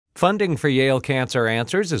Funding for Yale Cancer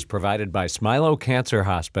Answers is provided by Smilow Cancer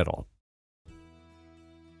Hospital.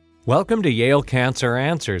 Welcome to Yale Cancer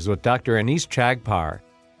Answers with Dr. Anees Chagpar.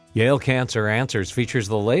 Yale Cancer Answers features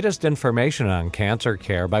the latest information on cancer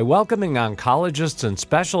care by welcoming oncologists and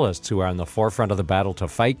specialists who are on the forefront of the battle to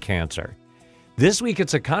fight cancer. This week,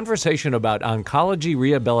 it's a conversation about oncology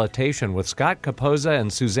rehabilitation with Scott Capozza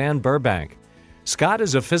and Suzanne Burbank. Scott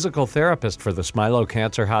is a physical therapist for the Smilow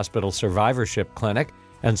Cancer Hospital Survivorship Clinic,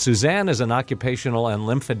 and Suzanne is an occupational and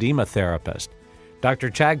lymphedema therapist.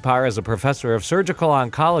 Dr. Chagpar is a professor of surgical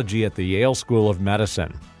oncology at the Yale School of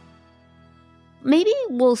Medicine. Maybe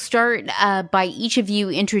we'll start by each of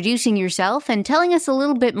you introducing yourself and telling us a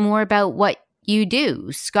little bit more about what you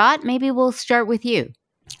do. Scott, maybe we'll start with you.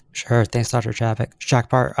 Sure. Thanks, Dr.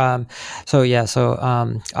 Chagpar.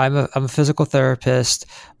 I'm a physical therapist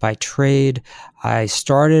by trade. I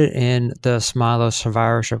started in the Smilow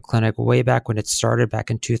Survivorship Clinic way back when it started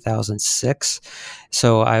back in 2006.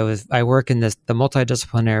 So I work in the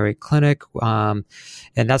multidisciplinary clinic, and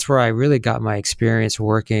that's where I really got my experience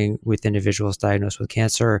working with individuals diagnosed with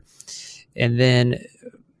cancer. And then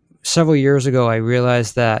several years ago, I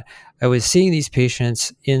realized that I was seeing these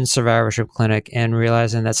patients in survivorship clinic and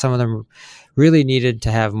realizing that some of them really needed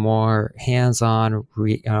to have more hands-on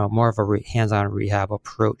rehab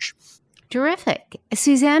approach. Terrific.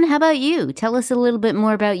 Suzanne, how about you? Tell us a little bit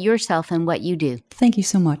more about yourself and what you do. Thank you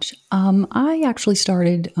so much. I actually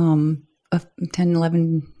started 10,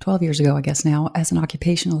 11, 12 years ago, I guess now, as an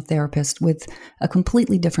occupational therapist with a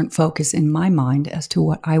completely different focus in my mind as to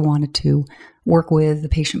what I wanted to work with the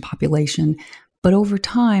patient population. But over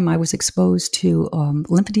time, I was exposed to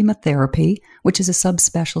lymphedema therapy, which is a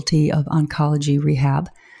subspecialty of oncology rehab.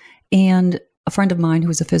 And a friend of mine who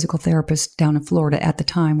was a physical therapist down in Florida at the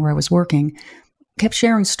time where I was working kept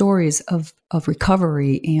sharing stories of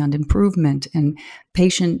recovery and improvement and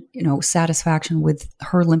patient, satisfaction with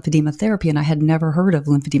her lymphedema therapy. And I had never heard of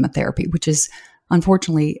lymphedema therapy, which is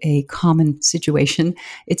unfortunately a common situation.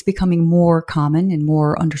 It's becoming more common and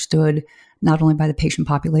more understood, not only by the patient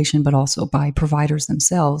population, but also by providers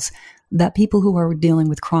themselves, that people who are dealing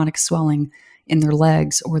with chronic swelling in their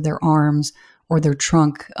legs or their arms or their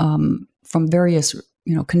trunk from various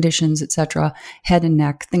conditions, etc., head and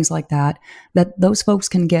neck, things like that, that those folks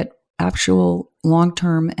can get actual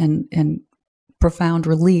long-term and profound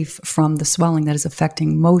relief from the swelling that is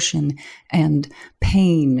affecting motion and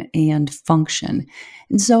pain and function.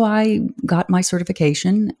 And so I got my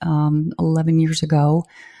certification 11 years ago,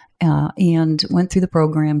 and went through the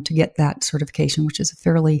program to get that certification, which is a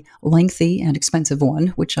fairly lengthy and expensive one,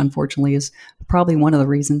 which unfortunately is probably one of the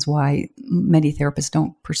reasons why many therapists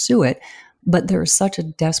don't pursue it. But there is such a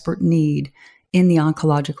desperate need in the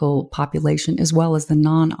oncological population as well as the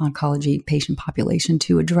non-oncology patient population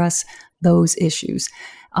to address those issues.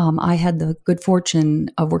 I had the good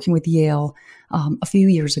fortune of working with Yale a few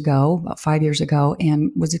years ago, about 5 years ago, and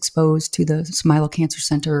was exposed to the Smilow Cancer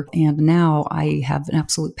Center. And now I have an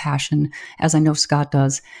absolute passion, as I know Scott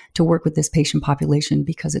does, to work with this patient population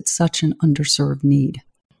because it's such an underserved need.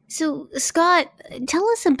 So, Scott, tell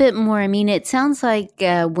us a bit more. I mean, it sounds like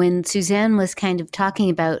when Suzanne was kind of talking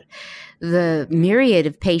about the myriad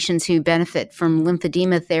of patients who benefit from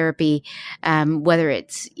lymphedema therapy, whether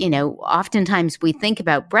it's, oftentimes we think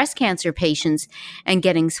about breast cancer patients and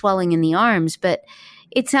getting swelling in the arms, but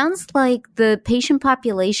it sounds like the patient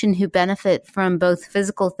population who benefit from both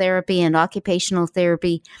physical therapy and occupational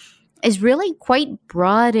therapy is really quite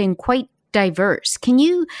broad and quite diverse. Can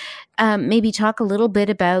you maybe talk a little bit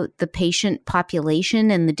about the patient population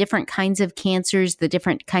and the different kinds of cancers, the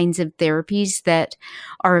different kinds of therapies that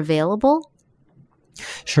are available?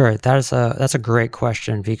 Sure. That's a great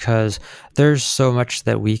question because there's so much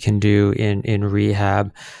that we can do in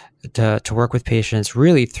rehab to work with patients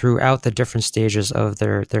really throughout the different stages of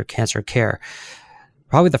their cancer care.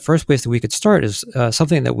 Probably the first place that we could start is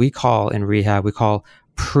something that we call in rehab, we call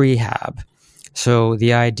prehab. So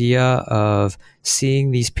the idea of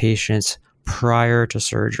seeing these patients prior to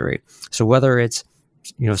surgery. So whether it's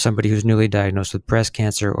somebody who's newly diagnosed with breast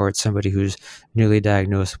cancer, or it's somebody who's newly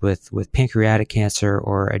diagnosed with pancreatic cancer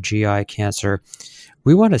or a GI cancer,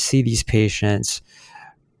 we want to see these patients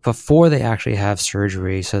before they actually have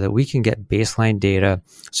surgery so that we can get baseline data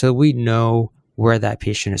so that we know where that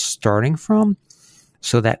patient is starting from,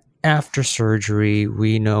 so that after surgery,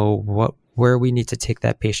 we know where we need to take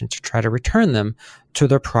that patient to try to return them to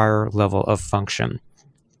their prior level of function.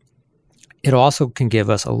 It also can give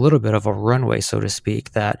us a little bit of a runway, so to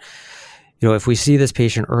speak, that, if we see this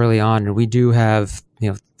patient early on and we do have,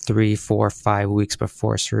 3, 4, 5 weeks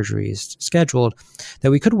before surgery is scheduled, that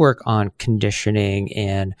we could work on conditioning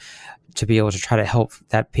and to be able to try to help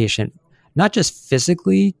that patient not just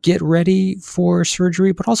physically get ready for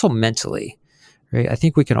surgery, but also mentally. Right? I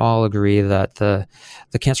think we can all agree that the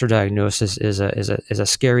cancer diagnosis is a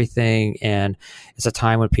scary thing, and it's a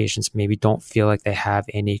time when patients maybe don't feel like they have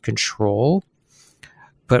any control.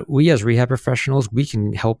 But we as rehab professionals, we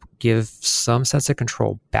can help give some sense of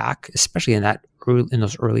control back, especially in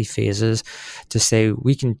those early phases, to say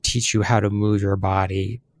we can teach you how to move your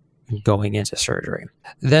body going into surgery.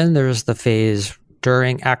 Then there's the phase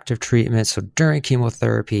during active treatment, so during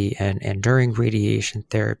chemotherapy and during radiation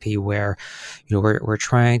therapy, where we're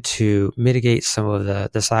trying to mitigate some of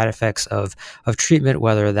the side effects of treatment,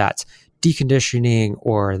 whether that's deconditioning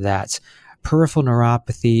or that's peripheral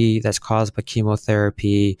neuropathy that's caused by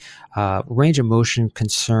chemotherapy, range of motion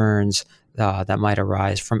concerns that might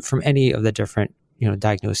arise from any of the different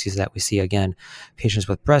diagnoses that we see. Again, patients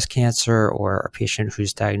with breast cancer or a patient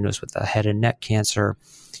who's diagnosed with a head and neck cancer,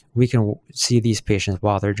 we can see these patients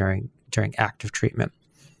while they're during active treatment.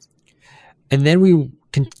 And then we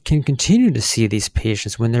can continue to see these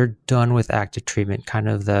patients when they're done with active treatment, kind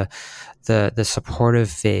of the supportive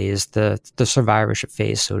phase, the survivorship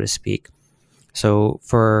phase, so to speak. So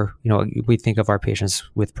we think of our patients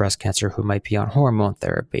with breast cancer who might be on hormone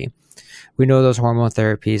therapy. We know those hormone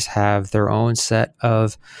therapies have their own set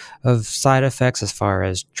of side effects as far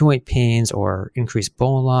as joint pains or increased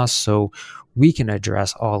bone loss. So we can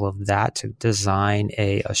address all of that to design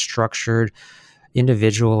a structured,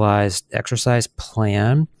 individualized exercise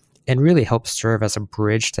plan and really help serve as a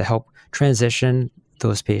bridge to help transition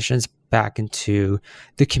those patients back into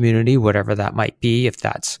the community, whatever that might be, if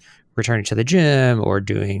that's returning to the gym or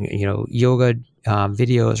doing, yoga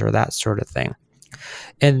videos or that sort of thing.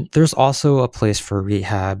 And there's also a place for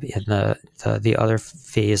rehab in the other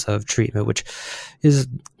phase of treatment, which is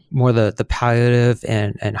more the palliative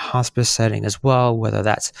and hospice setting as well, whether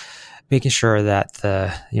that's making sure that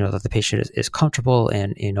the patient is comfortable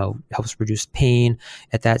and helps reduce pain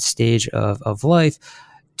at that stage of life,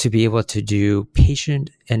 to be able to do patient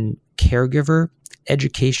and caregiver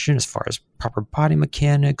education as far as proper body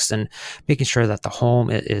mechanics and making sure that the home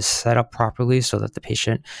is set up properly so that the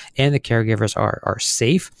patient and the caregivers are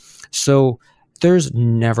safe. So there's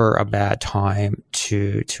never a bad time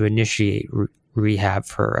to initiate rehab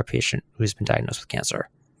for a patient who's been diagnosed with cancer.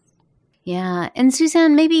 Yeah. And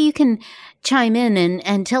Suzanne, maybe you can chime in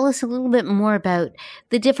and tell us a little bit more about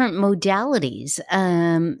the different modalities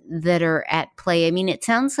that are at play. I mean, it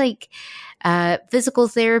sounds like physical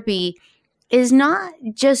therapy is not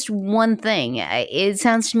just one thing. It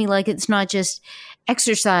sounds to me like it's not just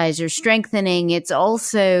exercise or strengthening. It's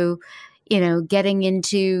also, getting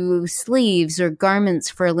into sleeves or garments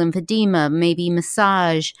for lymphedema, maybe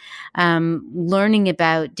massage, learning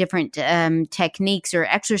about different techniques or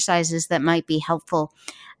exercises that might be helpful.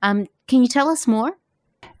 Can you tell us more?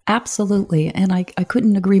 Absolutely. And I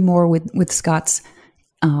couldn't agree more with Scott's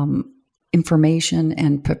information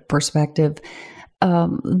and perspective.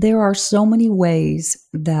 There are so many ways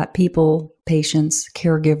that people, patients,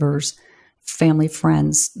 caregivers, family,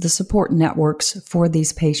 friends, the support networks for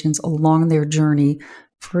these patients along their journey,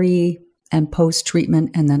 pre and post-treatment,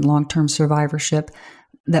 and then long-term survivorship,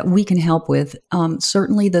 that we can help with.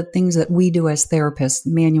 Certainly the things that we do as therapists,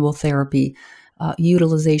 manual therapy,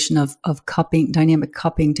 utilization of cupping, dynamic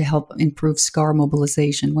cupping to help improve scar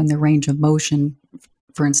mobilization when the range of motion,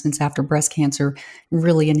 for instance, after breast cancer,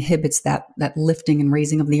 really inhibits that lifting and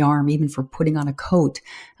raising of the arm, even for putting on a coat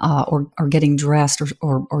or getting dressed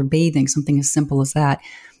or bathing, something as simple as that.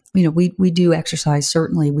 We do exercise,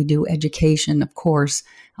 certainly. We do education, of course.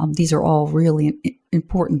 These are all really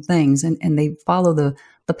important things, and they follow the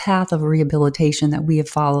path of rehabilitation that we have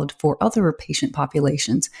followed for other patient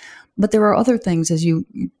populations. But there are other things, as you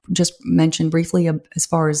just mentioned briefly, as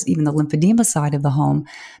far as even the lymphedema side of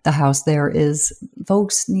the house, there is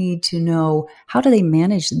folks need to know, how do they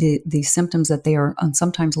manage the symptoms that they are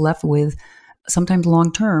sometimes left with, sometimes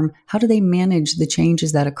long-term. How do they manage the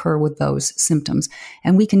changes that occur with those symptoms?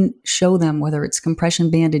 And we can show them whether it's compression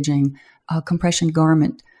bandaging, compression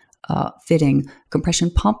garment fitting, compression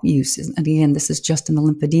pump use. And again, this is just in the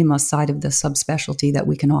lymphedema side of the subspecialty that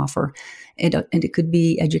we can offer. And it could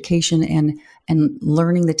be education and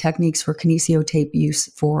learning the techniques for kinesiotape use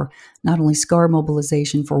for not only scar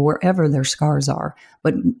mobilization for wherever their scars are,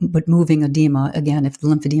 but moving edema, again, if the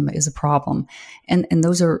lymphedema is a problem. And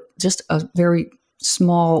those are just a very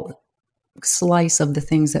small slice of the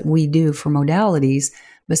things that we do for modalities,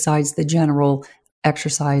 besides the general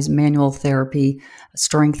exercise, manual therapy,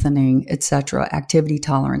 strengthening, etc., activity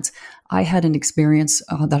tolerance. I had an experience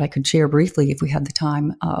that I could share briefly if we had the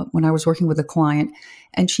time when I was working with a client,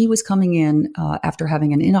 and she was coming in after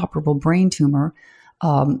having an inoperable brain tumor.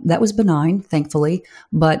 That was benign, thankfully,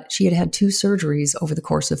 but she had had 2 surgeries over the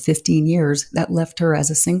course of 15 years that left her as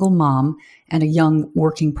a single mom and a young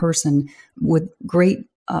working person with great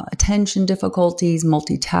attention difficulties,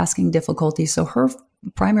 multitasking difficulties. So her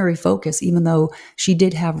primary focus, even though she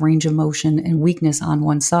did have range of motion and weakness on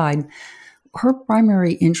one side, her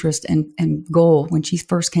primary interest and goal when she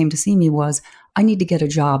first came to see me was, I need to get a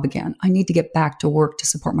job again. I need to get back to work to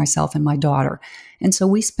support myself and my daughter. And so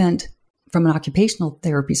we spent, from an occupational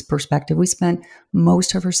therapy's perspective, we spent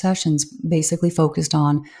most of her sessions basically focused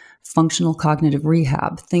on functional cognitive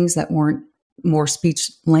rehab, things that weren't more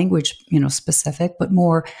speech language, specific, but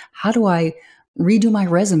more, how do I redo my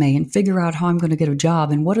resume and figure out how I'm going to get a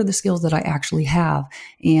job, and what are the skills that I actually have,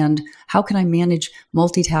 and how can I manage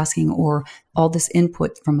multitasking or all this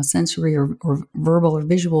input from a sensory or verbal or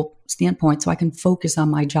visual standpoint so I can focus on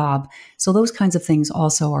my job. So those kinds of things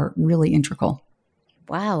also are really integral.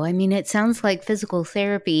 Wow. I mean, it sounds like physical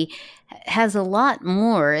therapy has a lot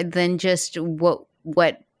more than just what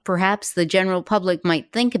perhaps the general public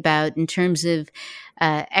might think about in terms of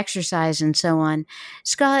exercise and so on.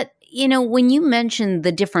 Scott, when you mentioned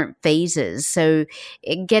the different phases, so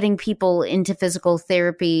getting people into physical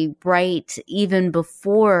therapy right even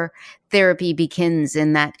before therapy begins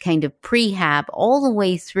in that kind of prehab, all the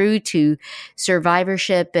way through to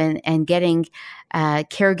survivorship and getting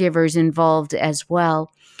caregivers involved as well.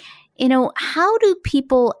 How do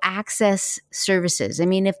people access services? I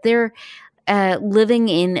mean, if they're living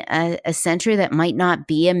in a center that might not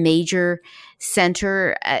be a major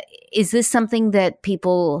center, is this something that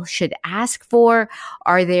people should ask for?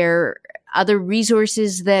 Are there other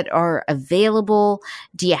resources that are available?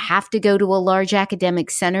 Do you have to go to a large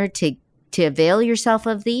academic center to avail yourself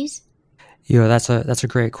of these? That's a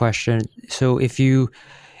great question. So it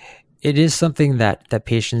is something that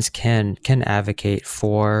patients can advocate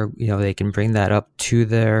for. They can bring that up to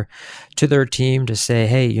their team to say,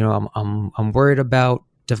 hey, I'm worried about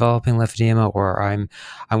developing lymphedema, or I'm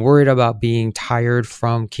worried about being tired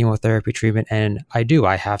from chemotherapy treatment, and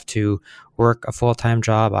I have to work a full-time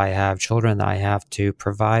job. I have children that I have to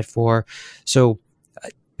provide for. So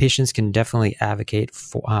patients can definitely advocate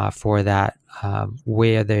for that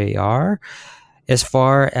where they are. As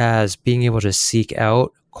far as being able to seek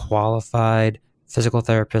out qualified physical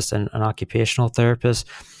therapists and an occupational therapist,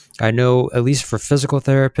 I know at least for physical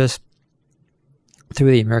therapists,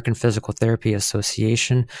 through the American Physical Therapy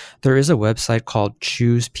Association, there is a website called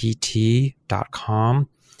choosept.com.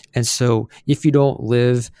 And so if you don't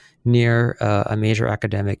live near a major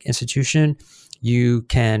academic institution, you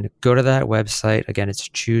can go to that website. Again, it's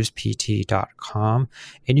choosept.com,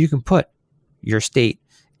 and you can put your state,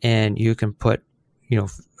 and you can put,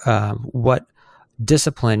 what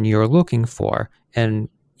discipline you're looking for, and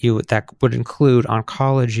that would include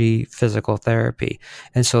oncology, physical therapy.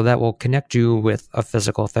 And so that will connect you with a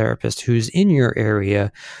physical therapist who's in your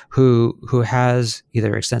area, who has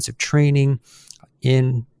either extensive training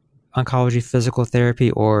in oncology physical therapy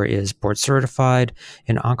or is board certified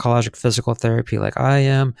in oncologic physical therapy like I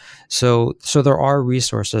am. So there are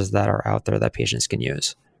resources that are out there that patients can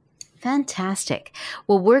use. Fantastic.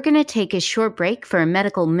 Well, we're going to take a short break for a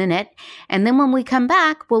medical minute, and then when we come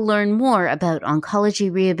back, we'll learn more about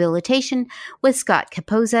oncology rehabilitation with Scott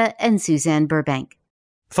Capozza and Suzanne Burbank.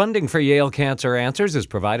 Funding for Yale Cancer Answers is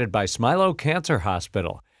provided by Smilow Cancer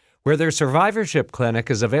Hospital, where their survivorship clinic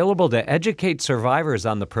is available to educate survivors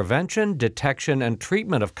on the prevention, detection, and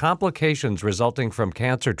treatment of complications resulting from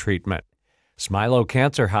cancer treatment.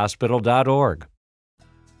 SmilowCancerHospital.org.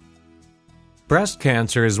 Breast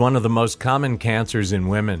cancer is one of the most common cancers in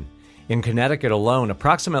women. In Connecticut alone,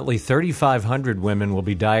 approximately 3,500 women will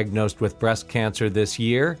be diagnosed with breast cancer this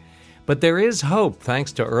year. But there is hope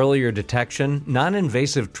thanks to earlier detection,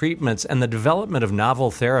 non-invasive treatments, and the development of novel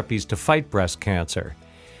therapies to fight breast cancer.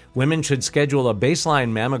 Women should schedule a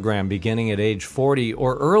baseline mammogram beginning at age 40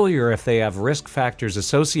 or earlier if they have risk factors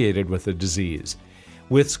associated with the disease.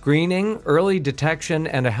 With screening, early detection,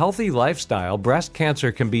 and a healthy lifestyle, breast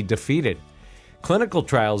cancer can be defeated. Clinical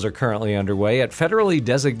trials are currently underway at federally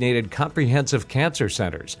designated comprehensive cancer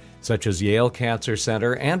centers, such as Yale Cancer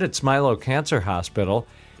Center and at Smilow Cancer Hospital,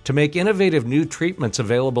 to make innovative new treatments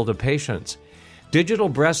available to patients. Digital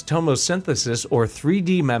breast tomosynthesis, or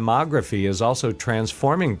 3D mammography, is also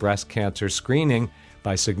transforming breast cancer screening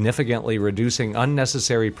by significantly reducing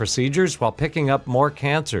unnecessary procedures while picking up more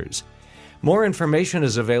cancers. More information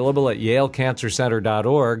is available at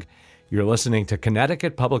yalecancercenter.org. You're listening to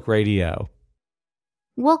Connecticut Public Radio.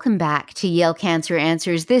 Welcome back to Yale Cancer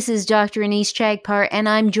Answers. This is Dr. Anees Chagpar, and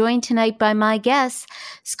I'm joined tonight by my guests,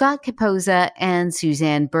 Scott Kapoza and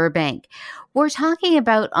Suzanne Burbank. We're talking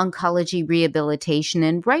about oncology rehabilitation,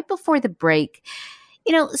 and right before the break,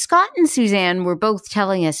 Scott and Suzanne were both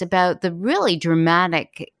telling us about the really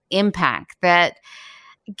dramatic impact that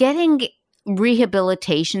getting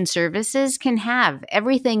rehabilitation services can have.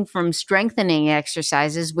 Everything from strengthening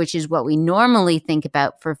exercises, which is what we normally think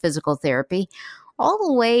about for physical therapy, all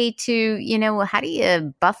the way to, how do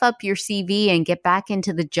you buff up your CV and get back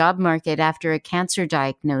into the job market after a cancer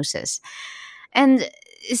diagnosis? And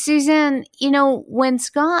Suzanne, when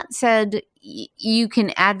Scott said you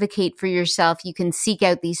can advocate for yourself, you can seek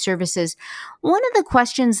out these services, one of the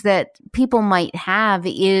questions that people might have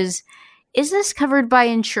is this covered by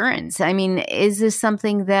insurance? I mean, is this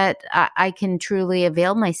something that I can truly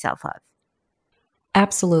avail myself of?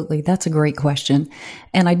 Absolutely. That's a great question.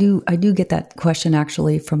 And I do get that question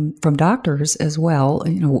actually from doctors as well.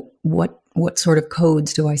 What sort of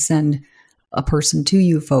codes do I send a person to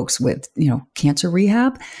you folks with, cancer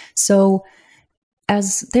rehab? So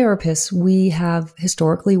as therapists, we have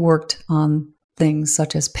historically worked on things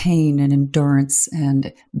such as pain and endurance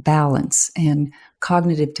and balance and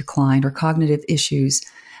cognitive decline or cognitive issues,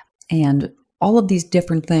 and all of these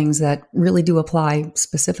different things that really do apply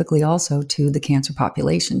specifically also to the cancer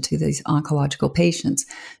population, to these oncological patients.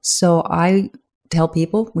 So I tell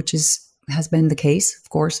people, which has been the case, of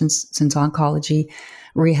course, since oncology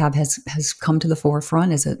rehab has come to the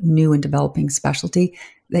forefront as a new and developing specialty,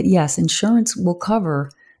 that yes, insurance will cover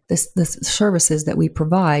the services that we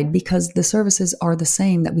provide, because the services are the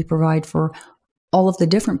same that we provide for all of the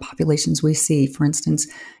different populations we see. For instance,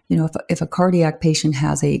 if a cardiac patient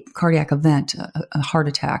has a cardiac event, a heart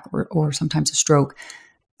attack, or sometimes a stroke,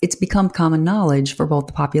 it's become common knowledge for both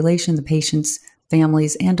the population, the patients,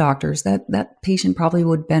 families, and doctors that patient probably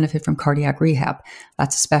would benefit from cardiac rehab.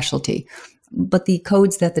 That's a specialty. But the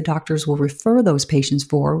codes that the doctors will refer those patients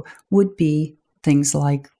for would be things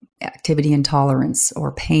like activity intolerance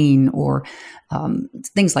or pain or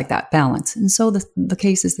things like that, balance. And so the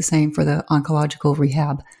case is the same for the oncological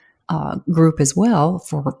rehab group as well,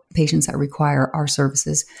 for patients that require our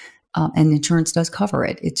services. And insurance does cover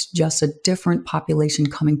it. It's just a different population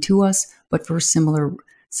coming to us, but for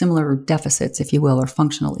similar deficits, if you will, or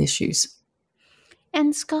functional issues.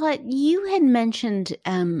 And Scott, you had mentioned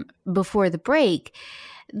before the break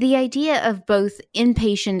the idea of both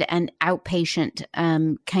inpatient and outpatient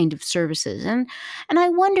kind of services. And I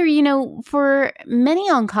wonder, for many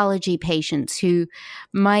oncology patients who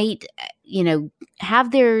might,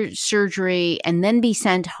 have their surgery and then be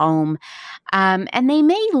sent home, and they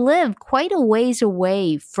may live quite a ways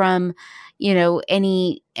away from,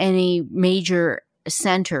 any major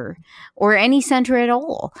center or any center at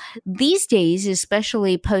all. These days,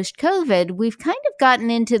 especially post-COVID, we've kind of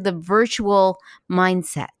gotten into the virtual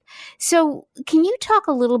mindset. So can you talk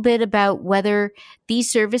a little bit about whether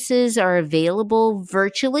these services are available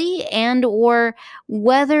virtually, and or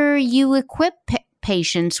whether you equip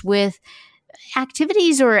patients with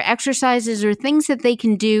activities or exercises or things that they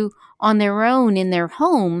can do on their own in their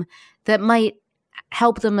home that might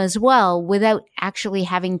help them as well without actually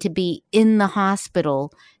having to be in the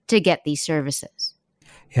hospital to get these services?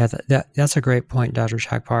 Yeah, that's a great point, Dr.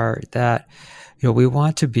 Chagpar, that we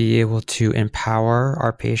want to be able to empower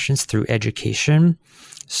our patients through education.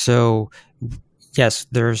 So yes,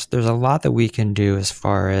 there's a lot that we can do as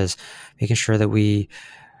far as making sure that we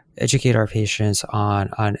educate our patients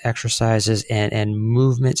on exercises and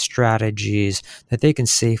movement strategies that they can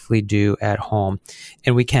safely do at home.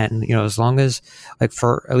 And we can, as long as, at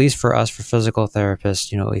least for us, for physical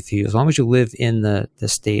therapists, as long as you live in the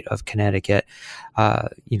state of Connecticut,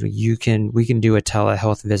 we can do a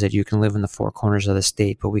telehealth visit. You can live in the four corners of the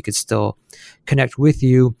state, but we could still connect with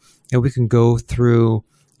you, and we can go through,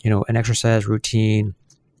 an exercise routine,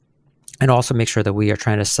 and also make sure that we are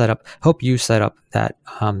trying to help you set up that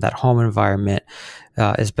home environment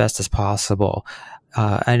as best as possible.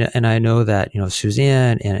 And I know that,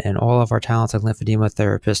 Suzanne and all of our talented lymphedema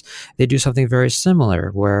therapists, they do something very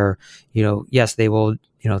similar where, yes, they will,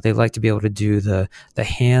 they like to be able to do the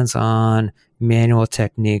hands-on manual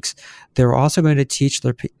techniques. They're also going to teach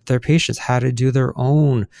their patients how to do their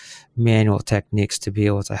own manual techniques to be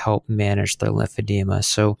able to help manage their lymphedema.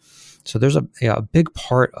 So there's a big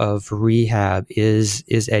part of rehab is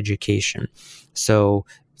education. So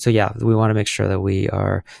yeah, we want to make sure that we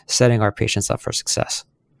are setting our patients up for success.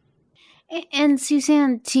 And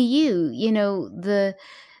Suzanne, to you,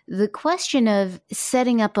 the question of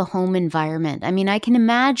setting up a home environment. I mean, I can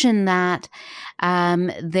imagine that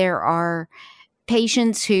there are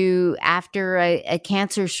patients who, after a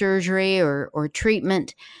cancer surgery or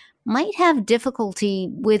treatment, might have difficulty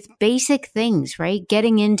with basic things, right?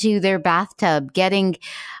 Getting into their bathtub, getting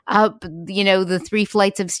up, the 3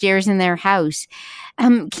 flights of stairs in their house.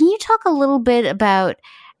 Can you talk a little bit about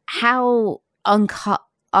how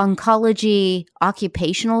oncology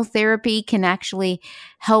occupational therapy can actually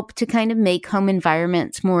help to kind of make home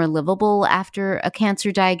environments more livable after a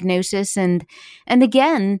cancer diagnosis? And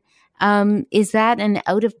again, is that an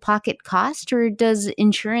out-of-pocket cost, or does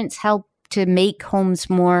insurance help to make homes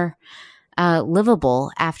more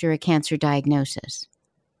livable after a cancer diagnosis?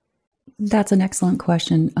 That's an excellent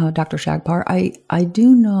question, Dr. Shagpar. I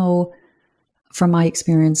do know from my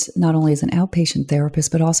experience, not only as an outpatient therapist,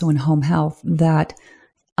 but also in home health, that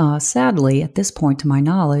sadly, at this point, to my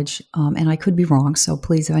knowledge, and I could be wrong, so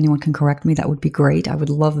please, if anyone can correct me, that would be great. I would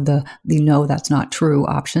love the no, that's not true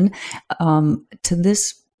option.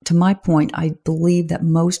 To my point, I believe that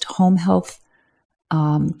most home health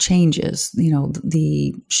changes,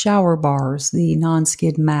 the shower bars, the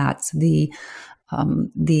non-skid mats, the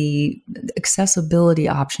accessibility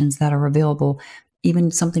options that are available,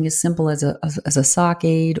 even something as simple as a sock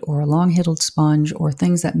aid or a long-handled sponge, or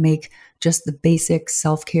things that make just the basic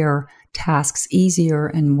self-care tasks easier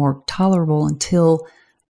and more tolerable until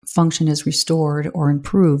function is restored or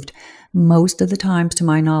improved. Most of the times, to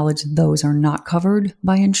my knowledge, those are not covered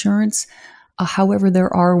by insurance. However,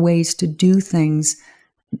 there are ways to do things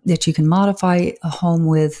that you can modify a home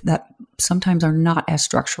with that sometimes are not as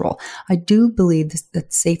structural. I do believe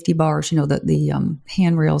that safety bars, the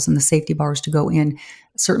handrails and the safety bars to go in,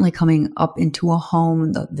 certainly coming up into a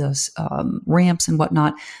home, the ramps and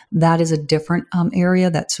whatnot, that is a different area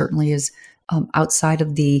that certainly is outside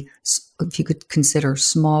of if you could consider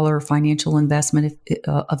smaller financial investment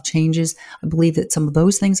of changes. I believe that some of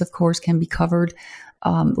those things, of course, can be covered,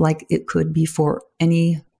 like it could be for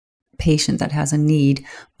any patient that has a need,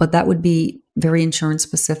 but that would be very insurance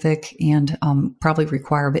specific and probably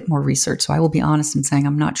require a bit more research. So I will be honest in saying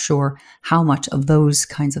I'm not sure how much of those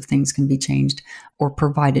kinds of things can be changed or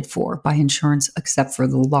provided for by insurance, except for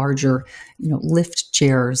the larger, lift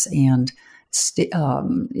chairs and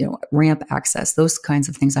ramp access. Those kinds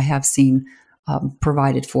of things I have seen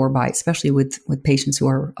provided for by, especially with patients who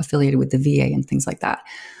are affiliated with the VA and things like that.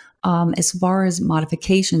 As far as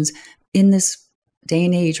modifications in this day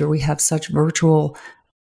and age where we have such virtual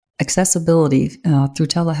accessibility through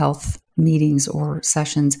telehealth meetings or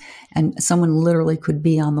sessions, and someone literally could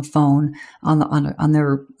be on the phone, on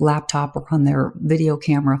their laptop or on their video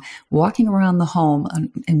camera, walking around the home,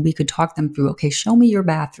 and we could talk them through, okay, show me your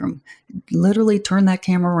bathroom. Literally turn that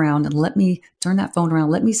camera around and let me turn that phone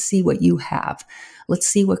around. Let me see what you have. Let's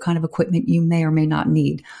see what kind of equipment you may or may not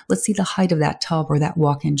need. Let's see the height of that tub or that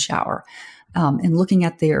walk-in shower. And looking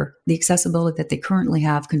at the accessibility that they currently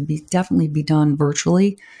have can definitely be done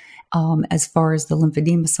virtually. As far as the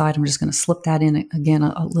lymphedema side, I'm just going to slip that in again,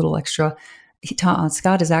 a little extra.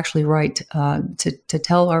 Scott is actually right to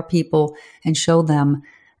tell our people and show them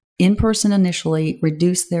in person initially,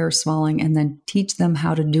 reduce their swelling, and then teach them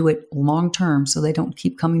how to do it long term so they don't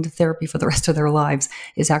keep coming to therapy for the rest of their lives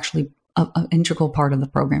is actually an integral part of the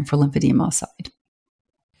program for lymphedema side.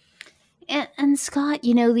 And Scott,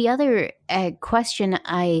 the other question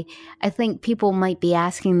I think people might be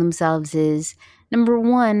asking themselves is, number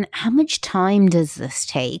one, how much time does this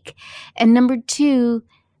take? And number two,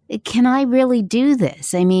 can I really do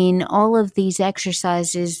this? I mean, all of these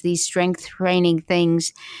exercises, these strength training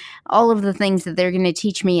things, all of the things that they're going to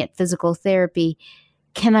teach me at physical therapy,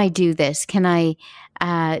 can I do this?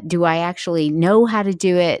 Do I actually know how to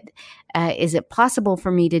do it? Is it possible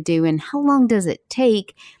for me to do? And how long does it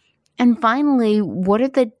take? And finally, what are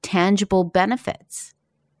the tangible benefits?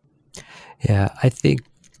 Yeah, I think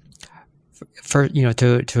for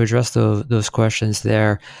to address those questions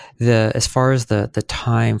there, as far as the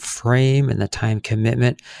time frame and the time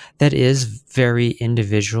commitment, that is very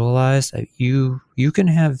individualized. You can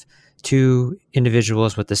have two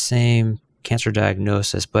individuals with the same cancer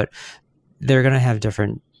diagnosis, but they're going to have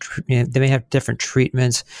they may have different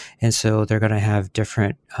treatments, and so they're going to have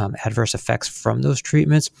different adverse effects from those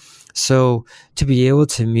treatments. So to be able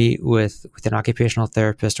to meet with an occupational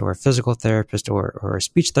therapist or a physical therapist or a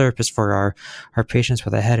speech therapist for our patients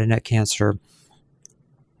with a head and neck cancer,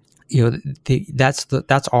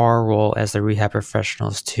 that's our role as the rehab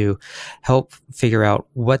professionals to help figure out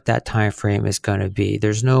what that time frame is going to be.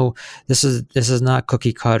 This is not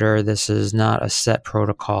cookie cutter. This is not a set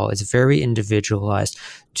protocol. It's very individualized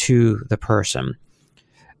to the person.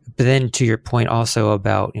 But then to your point also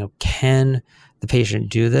about, can the patient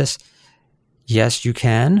do this? Yes, you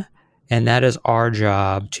can. And that is our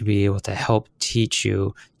job, to be able to help teach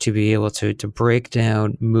you, to be able to break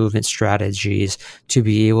down movement strategies, to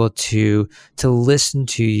be able to listen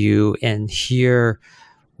to you and hear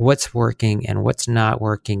what's working and what's not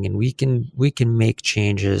working. And we can make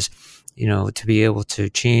changes, to be able to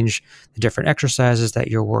change the different exercises that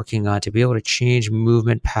you're working on, to be able to change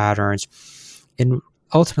movement patterns. And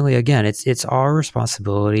ultimately, again, it's our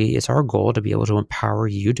responsibility, it's our goal to be able to empower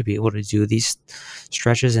you to be able to do these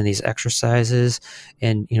stretches and these exercises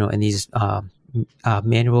and, and these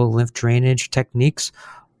manual lymph drainage techniques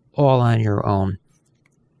all on your own.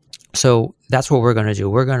 So that's what we're going to do.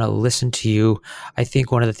 We're going to listen to you. I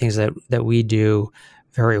think one of the things that we do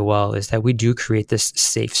very well is that we do create this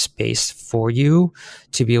safe space for you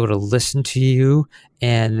to be able to listen to you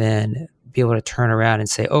and then be able to turn around and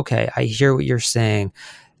say, okay, I hear what you're saying.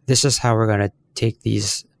 This is how we're going to take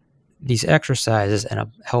these exercises and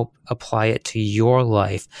help apply it to your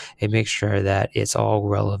life and make sure that it's all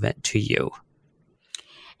relevant to you.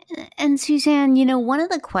 And Suzanne, one of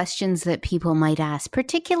the questions that people might ask,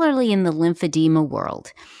 particularly in the lymphedema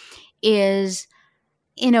world, is,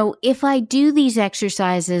 if I do these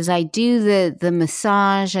exercises, I do the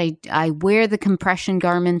massage, I wear the compression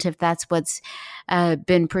garment if that's what's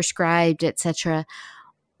been prescribed, etc.,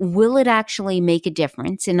 will it actually make a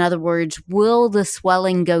difference? In other words, will the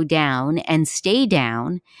swelling go down and stay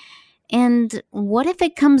down? And what if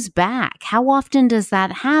it comes back? How often does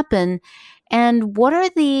that happen? And what are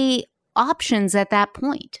the options at that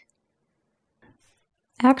point?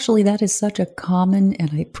 Actually, that is such a common,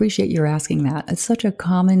 and I appreciate your asking that. It's such a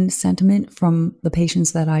common sentiment from the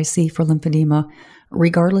patients that I see for lymphedema,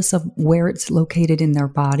 regardless of where it's located in their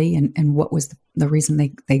body and what was the reason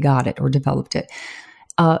they got it or developed it.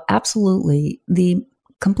 Absolutely. The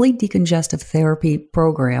Complete Decongestive Therapy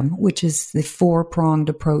program, which is the 4-pronged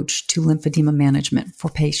approach to lymphedema management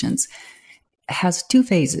for patients, has 2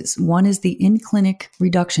 phases. One is the in-clinic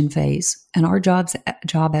reduction phase, and our job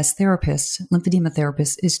as therapists, lymphedema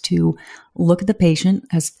therapists, is to look at the patient,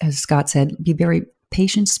 as Scott said, be very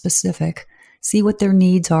patient-specific, see what their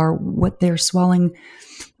needs are, what their swelling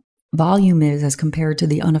volume is as compared to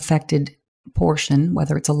the unaffected portion,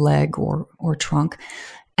 whether it's a leg or trunk,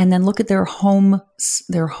 and then look at their home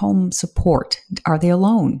support. Are they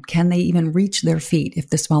alone? Can they even reach their feet if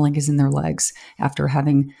the swelling is in their legs after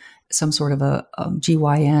having some sort of a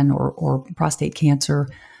GYN or prostate cancer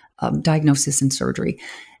diagnosis and surgery?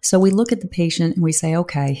 So we look at the patient and we say,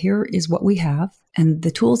 okay, here is what we have. And the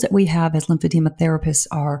tools that we have as lymphedema therapists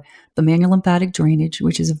are the manual lymphatic drainage,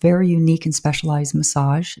 which is a very unique and specialized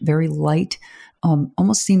massage, very light,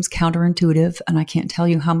 almost seems counterintuitive. And I can't tell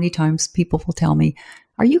you how many times people will tell me,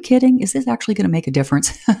 are you kidding? Is this actually going to make a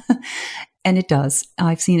difference? And it does.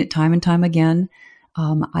 I've seen it time and time again.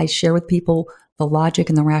 I share with people the logic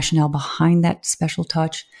and the rationale behind that special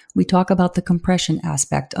touch. We talk about the compression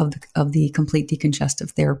aspect of the Complete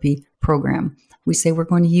Decongestive Therapy program. We say we're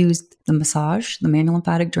going to use the massage, the manual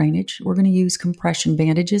lymphatic drainage. We're going to use compression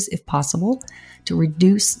bandages if possible to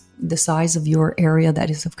reduce the size of your area that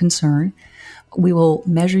is of concern. We will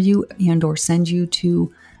measure you and or send you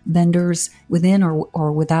to vendors within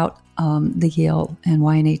or without the Yale and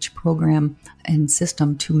YNH program and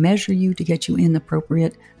system to measure you, to get you in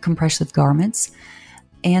appropriate compressive garments.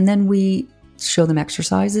 And then we show them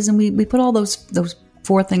exercises, and we put all those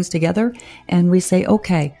 4 things together, and we say,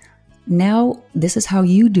 okay, now this is how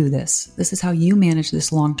you do this. This is how you manage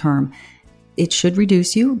this long term. It should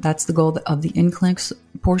reduce you. That's the goal of the in-clinic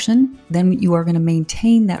portion. Then you are going to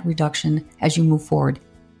maintain that reduction as you move forward.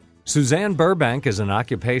 Suzanne Burbank is an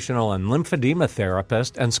occupational and lymphedema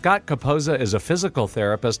therapist, and Scott Capozza is a physical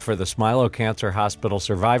therapist for the Smilow Cancer Hospital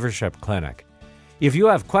Survivorship Clinic. If you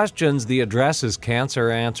have questions, the address is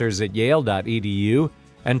canceranswers@yale.edu,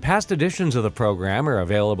 and past editions of the program are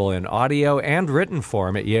available in audio and written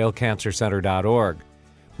form at yalecancercenter.org.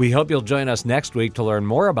 We hope you'll join us next week to learn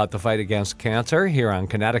more about the fight against cancer here on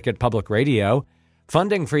Connecticut Public Radio.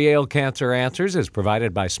 Funding for Yale Cancer Answers is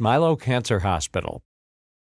provided by Smilow Cancer Hospital.